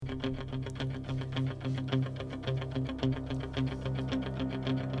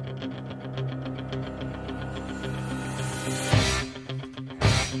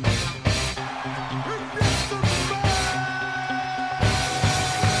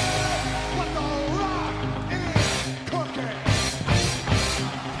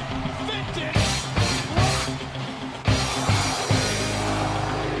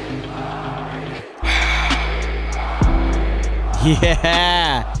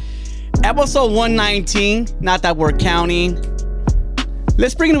Yeah. Episode 119. Not that we're counting.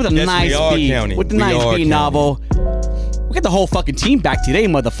 Let's bring it with a nice beat. Counting. With the nice beat novel. We got the whole fucking team back today,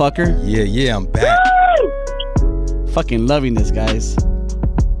 motherfucker. Yeah, I'm back. Fucking loving this, guys.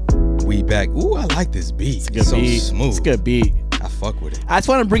 We back. Ooh, I like this beat. It's a good beat. So smooth. It's a good beat. I fuck with it. I just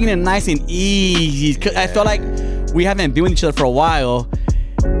want to bring it in nice and easy. Cause I feel like we haven't been with each other for a while.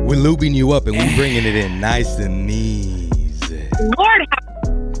 We're lubing you up and we're bringing it in nice and easy. Lord,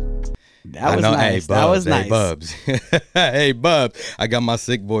 That was nice. That was nice. Hey, Bubs. Hey, Bubs. I got my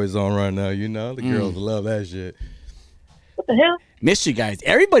sick boys on right now, you know? The girls love that shit. what the hell? Missed you guys.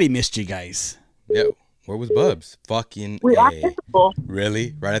 Everybody missed you guys. Yo, where was Bubs? Fucking We are A. physical.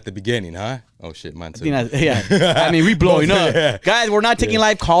 Really? Right at the beginning, huh? Oh, shit, mine too. I mean, we blowing up. Yeah. Guys, we're not taking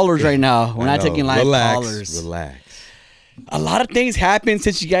live callers right now. We're not taking live Relax, callers. Relax. A lot of things happened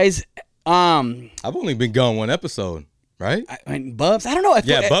since you guys, I've only been gone one episode, right? I mean, Bubs, I don't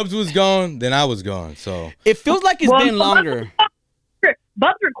know. Bubs was gone, then I was gone, so. It feels like it's been longer.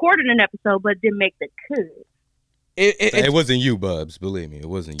 Bubs recorded an episode, but didn't make the cut. It wasn't you, Bubs. Believe me, it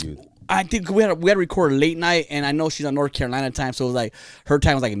wasn't you. I think we had to record late night, and I know she's on North Carolina time, so it was like her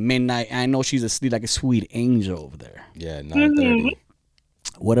time was like midnight, and I know she's asleep like a sweet angel over there. Yeah, 9:30.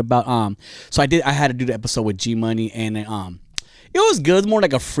 What about So I had to do the episode with G Money, and it was good. It was more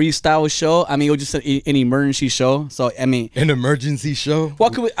like a freestyle show. I mean, it was just an emergency show. So I mean, An emergency show.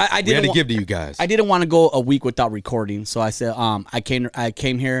 what could I We didn't had to give to you guys. I didn't want to go a week without recording, so I said I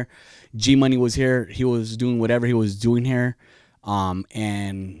came here. G Money was here. He was doing whatever he was doing here,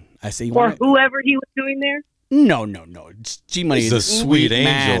 and I said, Or whoever he was doing there. No. G Money He's is a sweet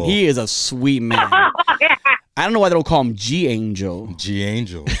man. angel. He is a sweet man. I don't know why they don't call him G Angel. G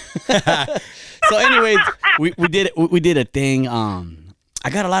Angel. So, anyways, we did a thing. I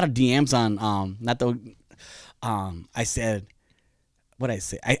got a lot of DMs on I said, what I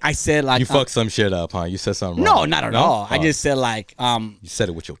say? I said like You fucked some shit up, huh? You said something no, wrong. not at all. I Oh. just said like You said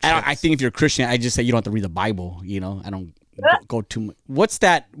it with your chest. I think if you're a Christian, I just say you don't have to read the Bible. You know, I don't go too much. What's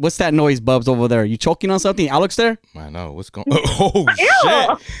that noise, Bubs, over there? You choking on something? Alex there? I know. What's going Oh,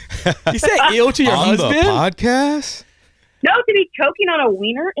 shit. You said ill to your On husband? the podcast? No, to be choking on a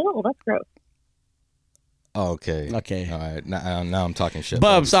wiener? Ew, that's gross. Oh, okay. Okay. All right. Now I'm talking shit.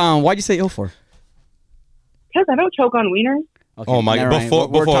 Bubs, why'd you say ill for? Because I don't choke on wieners. Okay, Oh my never God! mind.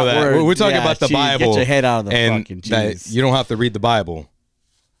 Before that, we're talking about the geez, Bible. Get your head out of the and fucking that jeez. you don't have to read the Bible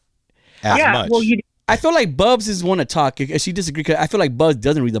as yeah, much. well, you I feel like Bubs is one to talk. She disagrees. I feel like Bubs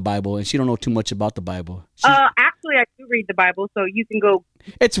doesn't read the Bible, and she don't know too much about the Bible. actually, I do read the Bible, so you can go.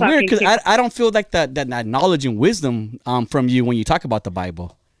 It's weird because fucking I don't feel like that knowledge and wisdom from you when you talk about the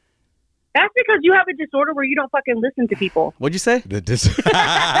Bible. That's because you have a disorder where you don't fucking listen to people. What'd you say?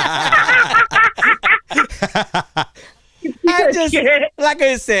 Like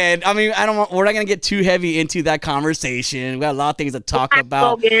I said, I mean, we're not gonna get too heavy into that conversation. We got a lot of things to talk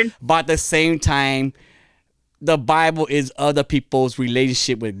about. Logan. But at the same time, the Bible is other people's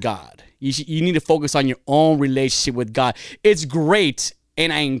relationship with God. You need to focus on your own relationship with God. It's great,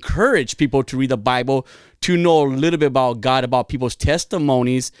 and I encourage people to read the Bible to know a little bit about God, about people's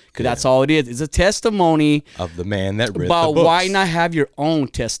testimonies, because that's all it is. It's a testimony of the man that read but the books. why not have your own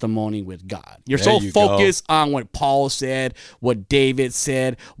testimony with God? You're There so you focused on what Paul said, what David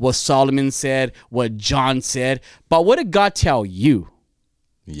said, what Solomon said, what John said. But what did God tell you?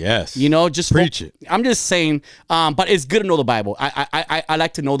 Yes. You know, just preach it. I'm just saying, but it's good to know the Bible. I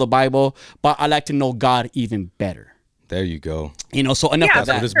like to know the Bible, but I like to know God even better. There you go. You know, so enough Yeah, of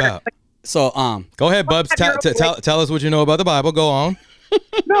That's what that. it's about. So Go ahead, Bubs. Tell us what you know about the Bible. Go on.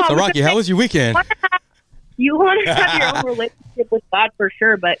 No, So, Rocky, how was your weekend? You want to have your own relationship with God for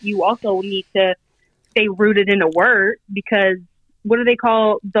sure, but you also need to stay rooted in the Word because what do they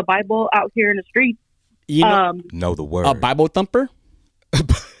call the Bible out here in the streets? you know, Know the word. a Bible thumper.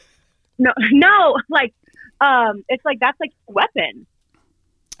 No, like it's like that's like a weapon.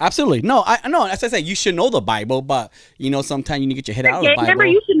 Absolutely. No, I know. As I say, you should know the Bible, but you know, sometimes you need to get your head out of the Bible. Remember,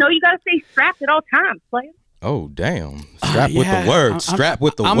 you should know you got to stay strapped at all times, player. Oh, damn. Strap with Yeah, the word. Strap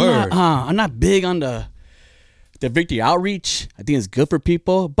with the word. I'm not big on the victory outreach. I think it's good for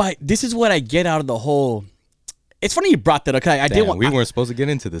people, but this is what I get out of the whole. It's funny you brought that up. Damn, we weren't supposed to get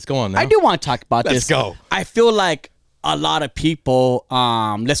into this. Go on now. I do want to talk about Let's this. go. I feel like a lot of people.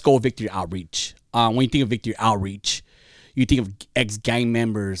 Let's go with victory outreach. When you think of victory outreach, you think of ex-gang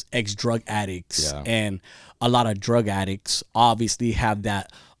members, ex-drug addicts, Yeah. and a lot of drug addicts obviously have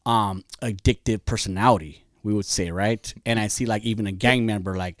that addictive personality, we would say, right? And I see like even a gang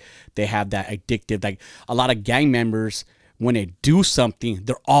member, like they have that addictive, like a lot of gang members, when they do something,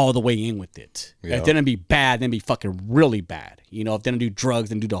 they're all the way in with it. Yeah. If they're gonna be bad, then be fucking really bad. You know, if they're gonna do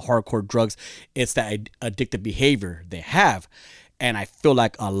drugs and do the hardcore drugs, it's that addictive behavior they have. And I feel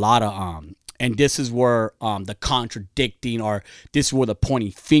like a lot of and this is where the contradicting, or this is where the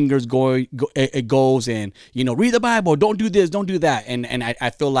pointing fingers it goes, and you know, read the Bible, don't do this, don't do that, and I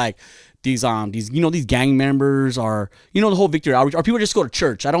feel like these you know, these gang members are, you know, the whole Victory Outreach, or people just go to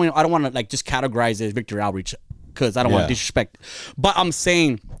church. I don't want to like just categorize it as Victory Outreach because I don't want to disrespect, but I'm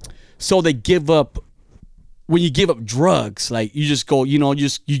saying, so they give up. When you give up drugs, like you just go, you know,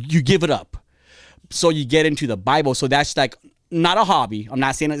 you give it up, so you get into the Bible. So that's like not a hobby. I'm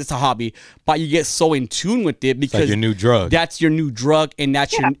not saying that it's a hobby, but you get so in tune with it because like your new drug. That's your new drug, and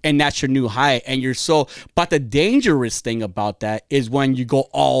that's your new high, and you're so. But the dangerous thing about that is when you go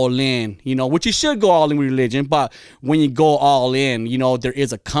all in, you know, which you should go all in with religion. But when you go all in, you know, there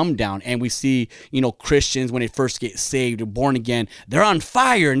is a come down, and we see, you know, Christians when they first get saved or born again, they're on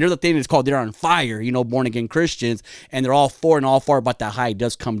fire, and there's a thing that's called they're on fire. You know, born again Christians, and they're all for, but that high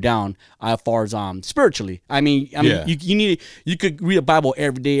does come down as far as spiritually. I mean, you need. You could read the Bible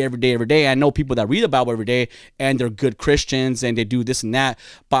every day. I know people that read the Bible every day and they're good Christians and they do this and that.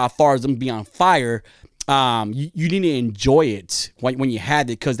 But as far as them being on fire, you need to enjoy it when you had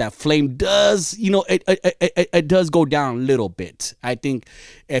it, because that flame does, you know, it does go down a little bit. I think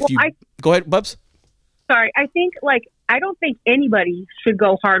if go ahead, Bubs. Sorry, I think I don't think anybody should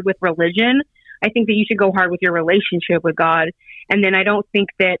go hard with religion. I think that you should go hard with your relationship with God, and then I don't think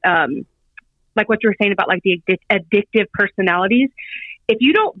that. Like what you were saying about like the addictive personalities, if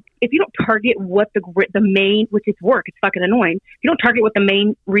you don't target what the main, which is work, it's fucking annoying. If you don't target what the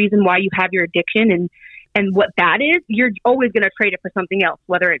main reason why you have your addiction and what that is, you're always going to trade it for something else,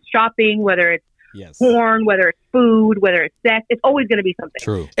 whether it's shopping, whether it's porn, whether it's food, whether it's sex. It's always going to be something.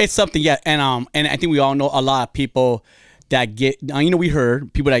 True. It's something, yeah. And I think we all know a lot of people that get, you know, we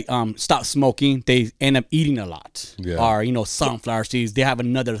heard people that stop smoking, they end up eating a lot, or, you know, sunflower seeds, they have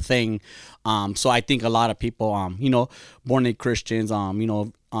another thing. So I think a lot of people, you know, born again Christians, you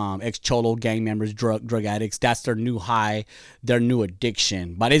know, ex-cholo gang members, drug addicts, that's their new high, their new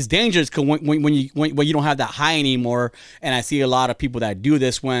addiction. But it's dangerous because when you don't have that high anymore, and I see a lot of people that do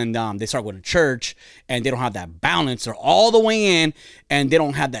this when they start going to church and they don't have that balance, they're all the way in and they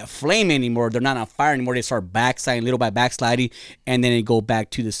don't have that flame anymore, they're not on fire anymore, they start backsliding little by backsliding, and then they go back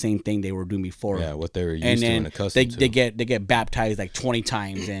to the same thing they were doing before. Yeah, what they were used to and accustomed to. They get baptized like 20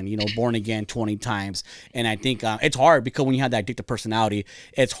 times and, you know, born again 20 times. And I think it's hard because when you have that addictive personality,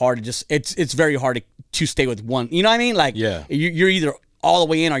 it's hard to just, it's very hard to stay with one, you know what I mean? Like, you're either all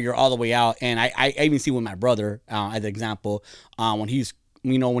the way in or you're all the way out. And I even see with my brother, as an example, when he's,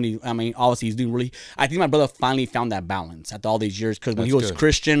 you know, obviously he's doing really, I think my brother finally found that balance after all these years. Because when he was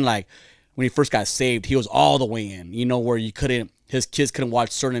Christian, like when he first got saved, he was all the way in, you know, where his kids couldn't watch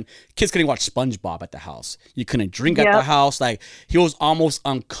SpongeBob at the house. You couldn't drink at the house. Like, he was almost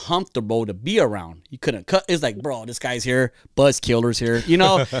uncomfortable to be around. You couldn't cut. It's like, bro, this guy's here. Buzzkiller's here. You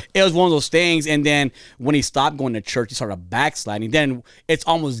know, it was one of those things. And then when he stopped going to church, he started backsliding. Then it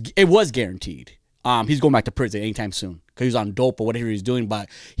was guaranteed. He's going back to prison anytime soon because he was on dope or whatever he was doing, but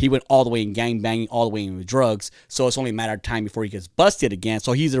he went all the way in gang banging, all the way in with drugs. So it's only a matter of time before he gets busted again.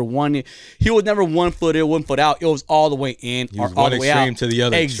 So he was never 1 foot in, 1 foot out. It was all the way in or all the way out. To the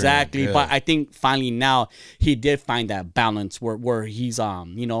other exactly. Extreme. But I think finally now he did find that balance where he's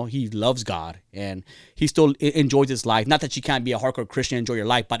you know, he loves God and he still enjoys his life. Not that you can't be a hardcore Christian and enjoy your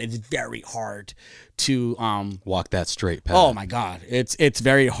life, but it's very hard to walk that straight path. Oh my God, it's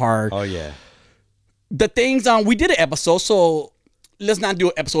very hard. Oh yeah. The things we did an episode, so let's not do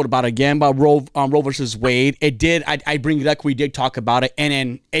an episode about it again. But Roe versus Wade, it did. I bring it up. We did talk about it, and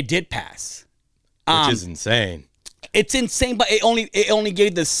then it did pass, which is insane. It's insane, but it only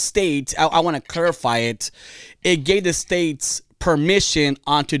gave the states. I want to clarify it. It gave the states permission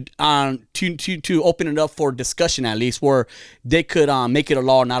to open it up for discussion, at least where they could make it a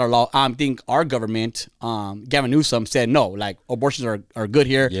law or not a law. I think our government, Gavin Newsom, said no, like abortions are good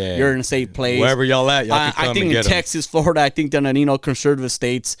here. Yeah. You're in a safe place. Wherever y'all at, y'all can come I think and get in Texas, Florida, I think they're in, you know, conservative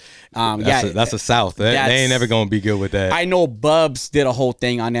states. That's the South. They ain't never gonna be good with that. I know Bubs did a whole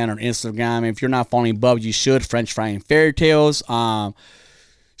thing on that on Instagram. If you're not following Bubs, you should. French Fry and Fairy Tales.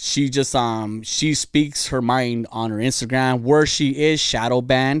 She just she speaks her mind on her Instagram where she is shadow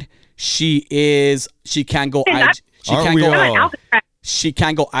banned. She can't go she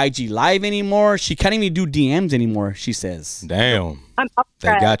can't go IG live anymore. She can't even do DMs anymore, she says. Damn. They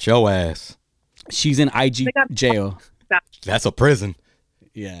got your ass. She's in IG jail. That's a prison.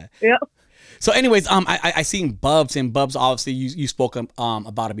 Yeah. Yep. So anyways, I seen Bubs, and Bubs, obviously you spoke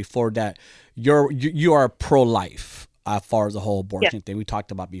about it before, that you are pro-life. as far as the whole abortion thing we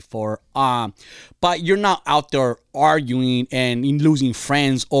talked about before. But you're not out there arguing and losing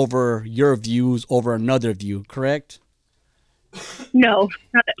friends over your views over another view, correct? No,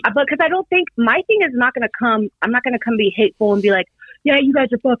 but because I don't think my thing is not going to come. I'm not going to come be hateful and be like, yeah, you guys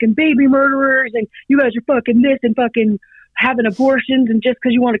are fucking baby murderers and you guys are fucking this and fucking having abortions and just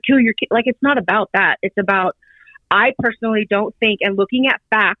because you want to kill your kid. Like, it's not about that. It's about, I personally don't think, and looking at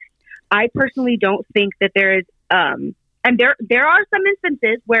facts, I personally don't think that there is, and there are some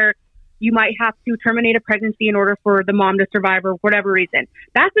instances where you might have to terminate a pregnancy in order for the mom to survive or whatever reason.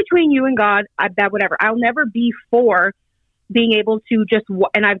 That's between you and God. That whatever. I'll never be for being able to just,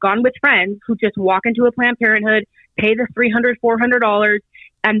 and I've gone with friends who just walk into a Planned Parenthood, pay the $300, $400,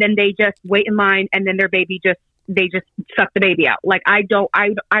 and then they just wait in line, and then their baby they just suck the baby out. Like, I'm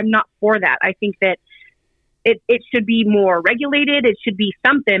not for that. I think that it should be more regulated. It should be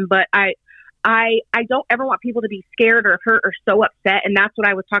something, but I don't ever want people to be scared or hurt or so upset. And that's what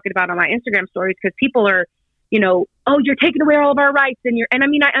I was talking about on my Instagram stories, because people are, oh, you're taking away all of our rights. And I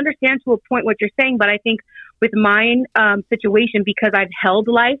mean, I understand to a point what you're saying, but I think with mine situation, because I've held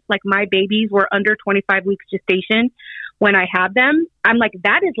life, like my babies were under 25 weeks gestation when I had them, I'm like,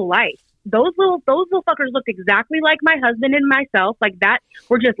 that is life. Those little fuckers looked exactly like my husband and myself. Like, that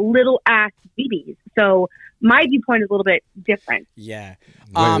were just little ass babies. So my viewpoint is a little bit different. Yeah.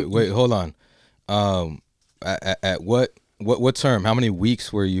 Wait, hold on. At what term? How many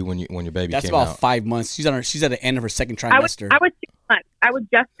weeks were you when your baby That's came about out? 5 months. She's at the end of her second trimester. I was 6 months. I was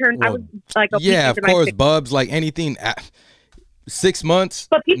just turned. Well, I was like, a yeah, week of into my course, 6 Bubs. Like anything, 6 months.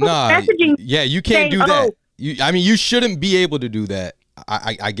 But people messaging, yeah, you can't saying, do that. oh. I mean, you shouldn't be able to do that.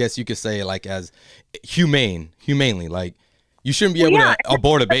 I guess you could say, like, as humanely, like, you shouldn't be able to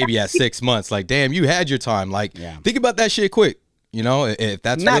abort a baby at 6 months. Like, damn, you had your time. Like, think about that shit quick. If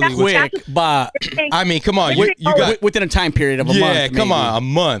that's not really quick, but I mean, come on, you got within a time period of a month. Yeah, come maybe. on, a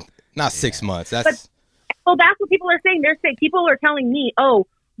month, not 6 months. That's well, that's what people are saying. They're saying, people are telling me, oh,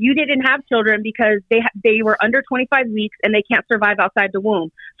 you didn't have children because they were under 25 weeks and they can't survive outside the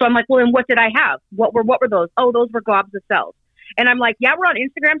womb. So I'm like, well, then what did I have? What were those? Oh, those were globs of cells. And I'm like, yeah, we're on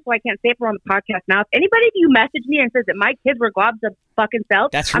Instagram, so I can't say it. We're on the podcast now. If anybody of you message me and says that my kids were globs of fucking cells,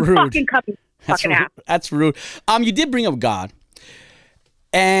 that's I'm rude. Fucking cupping fucking ass. That's rude. You did bring up God.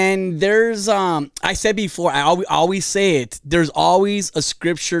 And there's I said before, I always say it, there's always a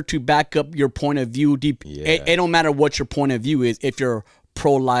scripture to back up your point of view. It don't matter what your point of view is, if you're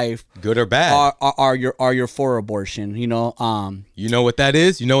pro-life, good or bad, are you're for abortion, you know what that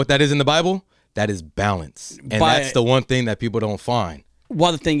is? You know what that is in the Bible? That is balance. And that's the one thing that people don't find.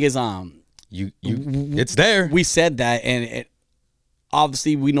 Well, the thing is, it's there. We said that, and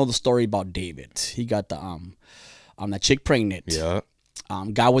obviously we know the story about David. He got that chick pregnant. Yeah.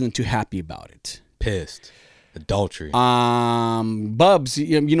 God wasn't too happy about it. Pissed. Adultery. Bubs, I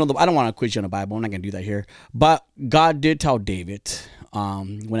don't want to quiz you on the Bible. I'm not gonna do that here. But God did tell David,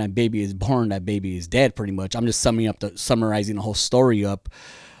 when that baby is born, that baby is dead. Pretty much. I'm just summarizing the whole story up.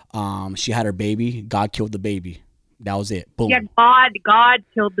 She had her baby. God killed the baby. That was it. Boom. Yeah, God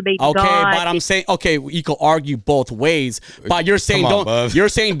killed the baby. Okay, God. but I'm saying, you could argue both ways. But you're saying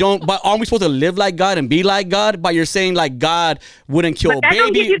don't. But aren't we supposed to live like God and be like God? But you're saying like God wouldn't kill a baby.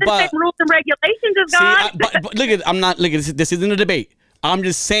 Don't give you the same rules and regulations as God. But look at this isn't a debate. I'm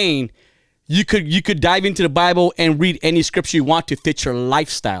just saying you could dive into the Bible and read any scripture you want to fit your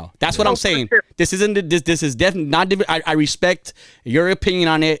lifestyle. That's what I'm saying. Sure. This is definitely not different. I respect your opinion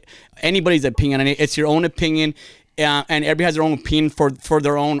on it. Anybody's opinion on it. It's your own opinion. And everybody has their own opinion for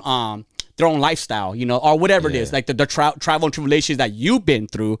their own lifestyle, or whatever it is, like the travel and tribulations that you've been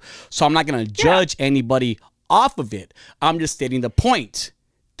through. So I'm not gonna judge anybody off of it. I'm just stating the point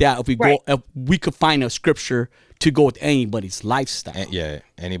that if we could find a scripture to go with anybody's lifestyle,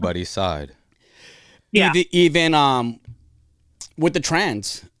 anybody's side. Yeah. Even with the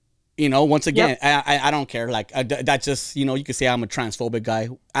trans. Once again, I don't care. Like that's just, you could say I'm a transphobic guy.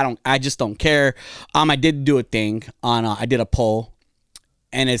 I just don't care. I did do a thing on, I did a poll,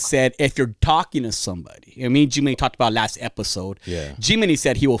 and it said, if you're talking to somebody, me and G-Money talked about last episode. Yeah. G-Money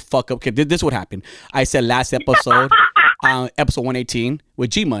said he will fuck up. Okay, this is what happened. I said last episode, episode 118 with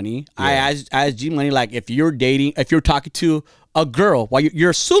G-Money. Yeah. I asked G-Money, like, if you're talking to a girl, well,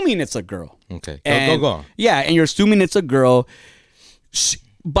 you're assuming it's a girl. Okay, go on. Yeah, and you're assuming it's a girl.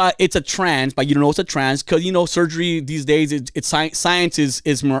 But it's a trans, but you don't know it's a trans because surgery these days. It's science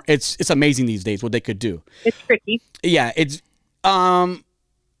is more. It's amazing these days what they could do. It's tricky. Yeah, it's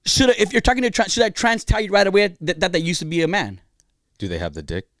if you're talking to trans, should that trans tell you right away that they used to be a man? Do they have the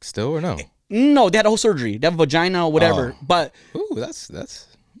dick still or no? No, they had a whole surgery. They have a vagina or whatever. Oh. But ooh, that's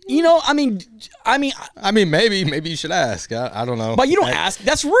You know, I mean, maybe you should ask. I don't know. But you don't ask.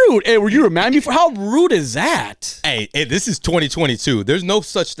 That's rude. Hey, were you reminding me for how rude is that? Hey, this is 2022. There's no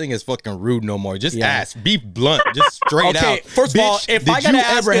such thing as fucking rude no more. Just ask. Be blunt. Just straight out. First of all, if I gotta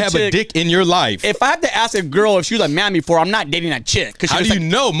ask ever have a dick in your life? If I have to ask a girl if she was a man before, I'm not dating that chick. How do you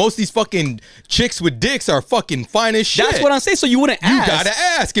know? Most of these fucking chicks with dicks are fucking fine as shit. That's what I'm saying. So you wouldn't ask. You gotta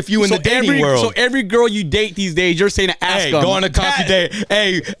ask if you in the dating world. So every girl you date these days, you're saying to ask them. Go on a coffee date.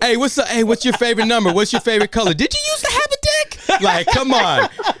 Hey, what's up? Hey, what's your favorite number? What's your favorite color? Did you used to have a dick? Like, come on.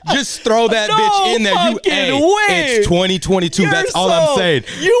 Just throw that bitch in there. It's 2022. That's all I'm saying.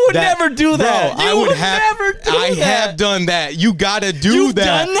 You would never do that. Bro, I have done that. You gotta do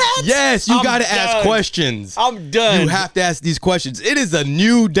that. Done that? Yes, you gotta ask questions. I'm done. You have to ask these questions. It is a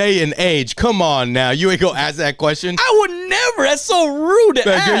new day and age. Come on now. You ain't gonna ask that question. I would never. That's so rude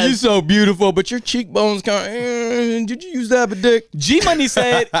to ask. Girl, you so beautiful, but your cheekbones kind of, did you use that for dick? G Money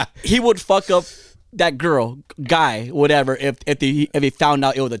said he would fuck up that girl, guy, whatever, if he found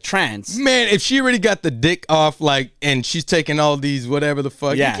out it was a trans. Man, if she already got the dick off, like, and she's taking all these whatever the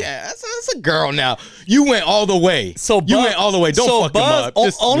fuck. Yeah, that's a girl now. You went all the way. You went all the way. Don't fuck him up.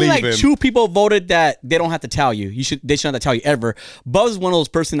 Just only leave like him. 2 people voted that they don't have to tell you. They shouldn't have to tell you ever. Bubs is one of those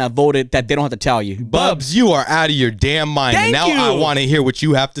person that voted that they don't have to tell you. Bubs, you are out of your damn mind. Thank and now you. I want to hear what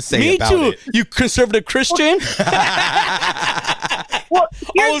you have to say about it. You conservative Christian. Well,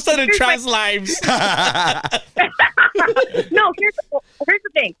 all of a sudden, trans lives. No, here's the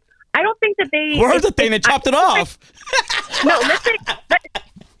thing. I don't think that they. Where's the thing? They chopped it off. No,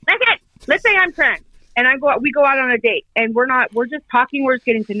 let's say I'm trans and we go out on a date and we're just talking, we're just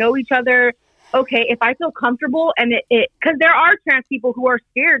getting to know each other. Okay, if I feel comfortable and because there are trans people who are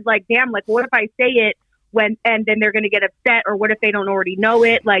scared, like, damn, like, what if I say it and then they're gonna get upset, or what if they don't already know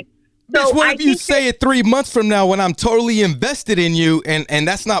it, like. So what if you say it 3 months from now when I'm totally invested in you and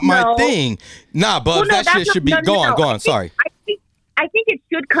that's not my thing? Nah, Bubs, that shit should be... Go on. Sorry. I think it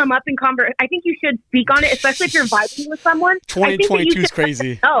should come up in conversation. I think you should speak on it, especially if you're vibing with someone. 2022 is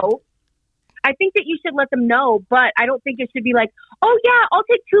crazy. No, I think that you should let them know, but I don't think it should be like, oh yeah, I'll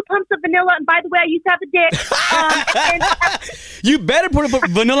take 2 pumps of vanilla, and by the way, I used to have a dick. You better put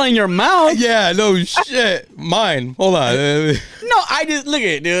vanilla in your mouth. Yeah, no shit. Mine. Hold on. No, I just look at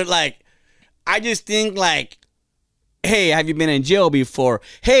it, dude. Like, I just think like, hey, have you been in jail before?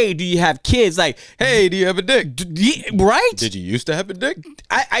 Hey, do you have kids? Like, hey, do you have a dick? Right? Did you used to have a dick?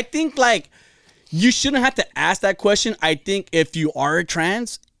 I think like you shouldn't have to ask that question. I think if you are a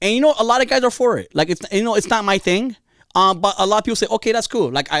trans, and you know, a lot of guys are for it. Like, it's not my thing. But a lot of people say, okay, that's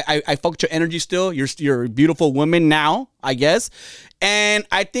cool. Like, I fuck with your energy still. You're a beautiful woman now, I guess. And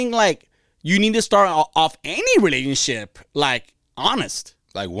I think like you need to start off any relationship like honest.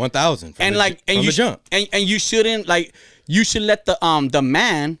 Like 1,000 and like and you jump. And you shouldn't like you should let the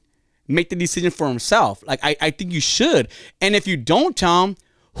man make the decision for himself. Like I think you should. And if you don't tell him,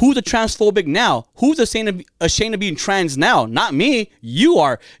 who's a transphobic now? Who's ashamed of being trans now? Not me. You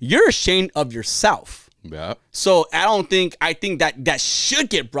are. You're ashamed of yourself. Yeah. So I think that should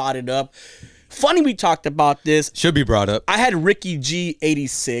get brought up. Funny we talked about this. Should be brought up. I had Ricky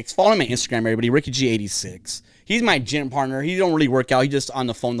G86. Follow him on Instagram, everybody. Ricky G86. He's my gym partner. He don't really work out. He's just on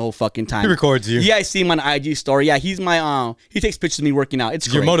the phone the whole fucking time. He records you. Yeah, I see him on the IG story. Yeah, he's my he takes pictures of me working out.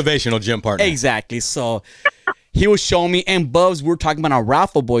 It's your great. Motivational gym partner. Exactly. So he was showing me, and Bubs, we're talking about our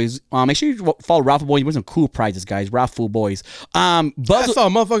Raffle Boys. Make sure you follow Raffle Boys. He won some cool prizes, guys. Raffle Boys. Bubs, I saw a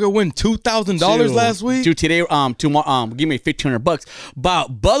motherfucker win $2,000 last week. Dude, today, tomorrow, give me $1,500.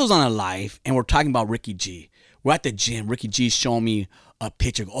 But Bubs was on a live, and we're talking about Ricky G. We're at the gym. Ricky G's showing me a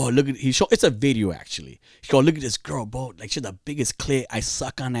picture. Oh, look at it's a video actually. He go, look at this girl, bro. Like, she's the biggest clit. I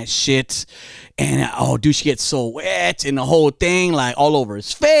suck on that shit. And oh, dude, she gets so wet and the whole thing, like all over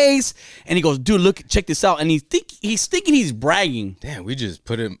his face. And he goes, dude, look, check this out. And he's thinking he's bragging. Damn, we just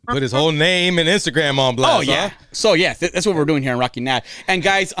put his whole name and Instagram on blast. Oh yeah. Huh? So yeah, that's what we're doing here in Rocky Nat. And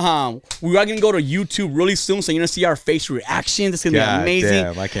guys, we are gonna go to YouTube really soon, so you're gonna see our face reactions. It's gonna be amazing.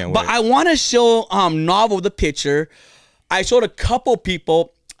 Damn, I can't wait. But I want to show Novel the picture. I showed a couple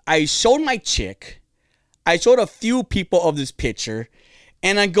people. I showed my chick. I showed a few people of this picture.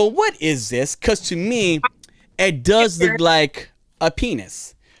 And I go, what is this? Because to me, it does look like a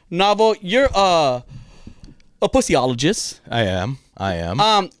penis. Novel, you're a pussyologist. I am.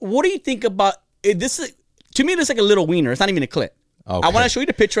 What do you think about it? To me, it looks like a little wiener. It's not even a clit. Okay. I want to show you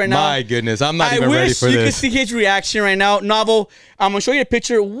the picture right now. My goodness, I'm not even ready for this. I wish you could see his reaction right now. Novel, I'm going to show you the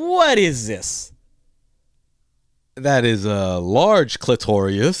picture. What is this? That is a large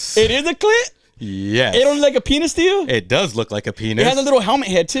clitorius. It is a clit? Yes. It don't look like a penis to you? It does look like a penis. It has a little helmet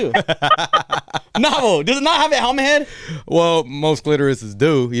head too. No, does it not have a helmet head? Well, most clitorises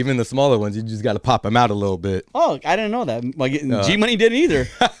do. Even the smaller ones, you just got to pop them out a little bit. Oh, I didn't know that. Like G Money didn't either.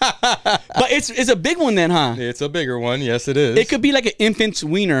 But it's a big one then, huh? It's a bigger one. Yes, it is. It could be like an infant's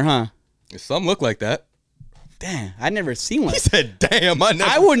wiener, huh? Some look like that. Damn, I never seen one. He said, "Damn,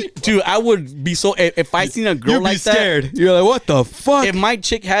 I wouldn't, dude. I would be so if I seen a girl You'd like be scared. You're like, what the fuck? If my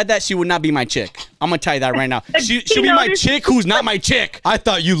chick had that, she would not be my chick. I'm gonna tell you that right now. She'll be my chick who's not my chick. I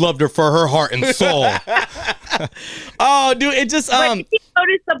thought you loved her for her heart and soul. Oh, dude, it just But he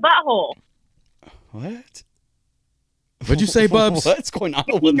noticed the butthole. What? What'd you say, Bubs? What's going on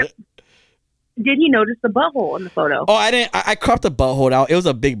with it? Did he notice the butthole in the photo? Oh, I didn't. I cropped the butthole out. It was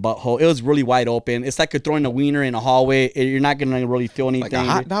a big butthole. It was really wide open. It's like you're throwing a wiener in a hallway. You're not gonna really feel anything. Like a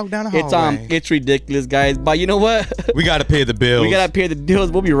hot dog down a hallway. It's ridiculous, guys. But you know what? We gotta pay the bills. We gotta pay the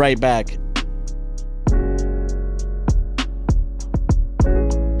bills. We'll be right back.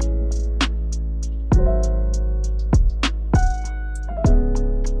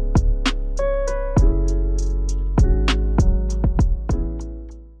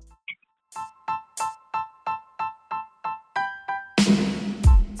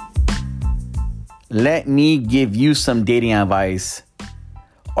 Let me give you some dating advice.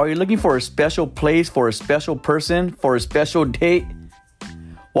 Are you looking for a special place for a special person for a special date?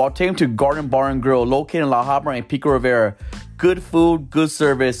 Well, take them to Garden Bar and Grill, located in La Habra and Pico Rivera. Good food, good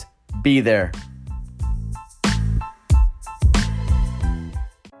service. Be there.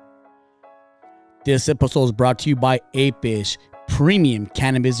 This episode is brought to you by Apish, premium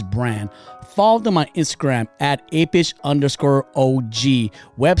cannabis brand. Follow them on Instagram at apish_OG.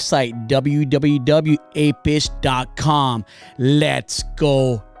 Website www.apish.com. Let's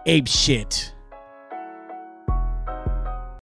go ape shit.